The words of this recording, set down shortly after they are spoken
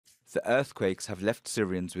The earthquakes have left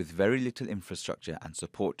Syrians with very little infrastructure and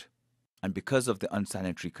support. And because of the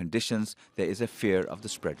unsanitary conditions, there is a fear of the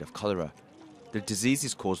spread of cholera. The disease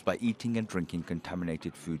is caused by eating and drinking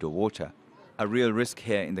contaminated food or water. A real risk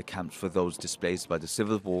here in the camps for those displaced by the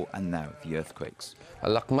civil war and now the earthquakes.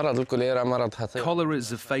 Cholera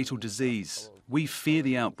is a fatal disease. We fear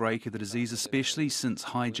the outbreak of the disease, especially since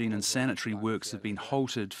hygiene and sanitary works have been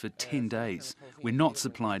halted for 10 days. We're not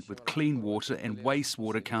supplied with clean water and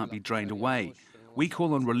wastewater can't be drained away. We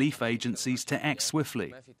call on relief agencies to act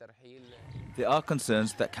swiftly. There are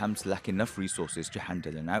concerns that camps lack enough resources to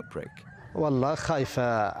handle an outbreak.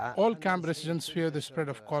 All camp residents fear the spread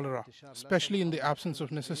of cholera, especially in the absence of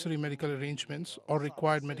necessary medical arrangements or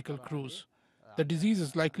required medical crews. The disease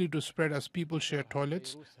is likely to spread as people share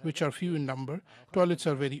toilets, which are few in number. Toilets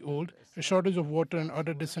are very old. A shortage of water and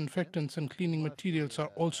other disinfectants and cleaning materials are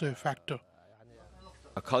also a factor.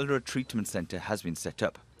 A cholera treatment centre has been set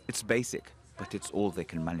up. It's basic, but it's all they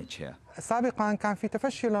can manage here.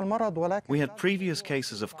 We had previous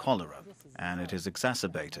cases of cholera, and it is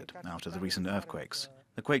exacerbated after the recent earthquakes.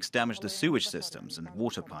 The quakes damaged the sewage systems and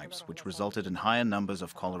water pipes, which resulted in higher numbers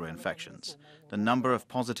of cholera infections. The number of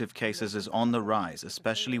positive cases is on the rise,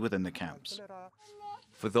 especially within the camps.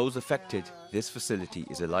 For those affected, this facility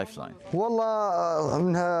is a lifeline.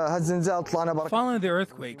 Following the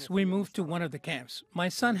earthquakes, we moved to one of the camps. My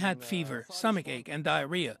son had fever, stomachache, and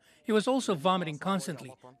diarrhea. He was also vomiting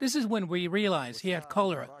constantly. This is when we realized he had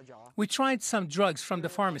cholera. We tried some drugs from the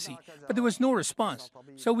pharmacy, but there was no response.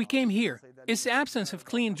 So we came here. It's the absence of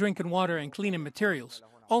clean drinking water and cleaning materials.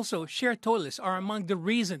 Also, shared toilets are among the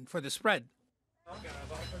reason for the spread.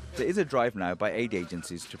 There is a drive now by aid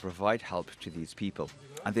agencies to provide help to these people,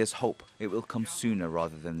 and there's hope it will come sooner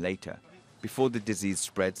rather than later, before the disease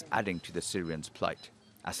spreads, adding to the Syrians' plight.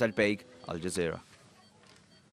 Baig, Al Jazeera.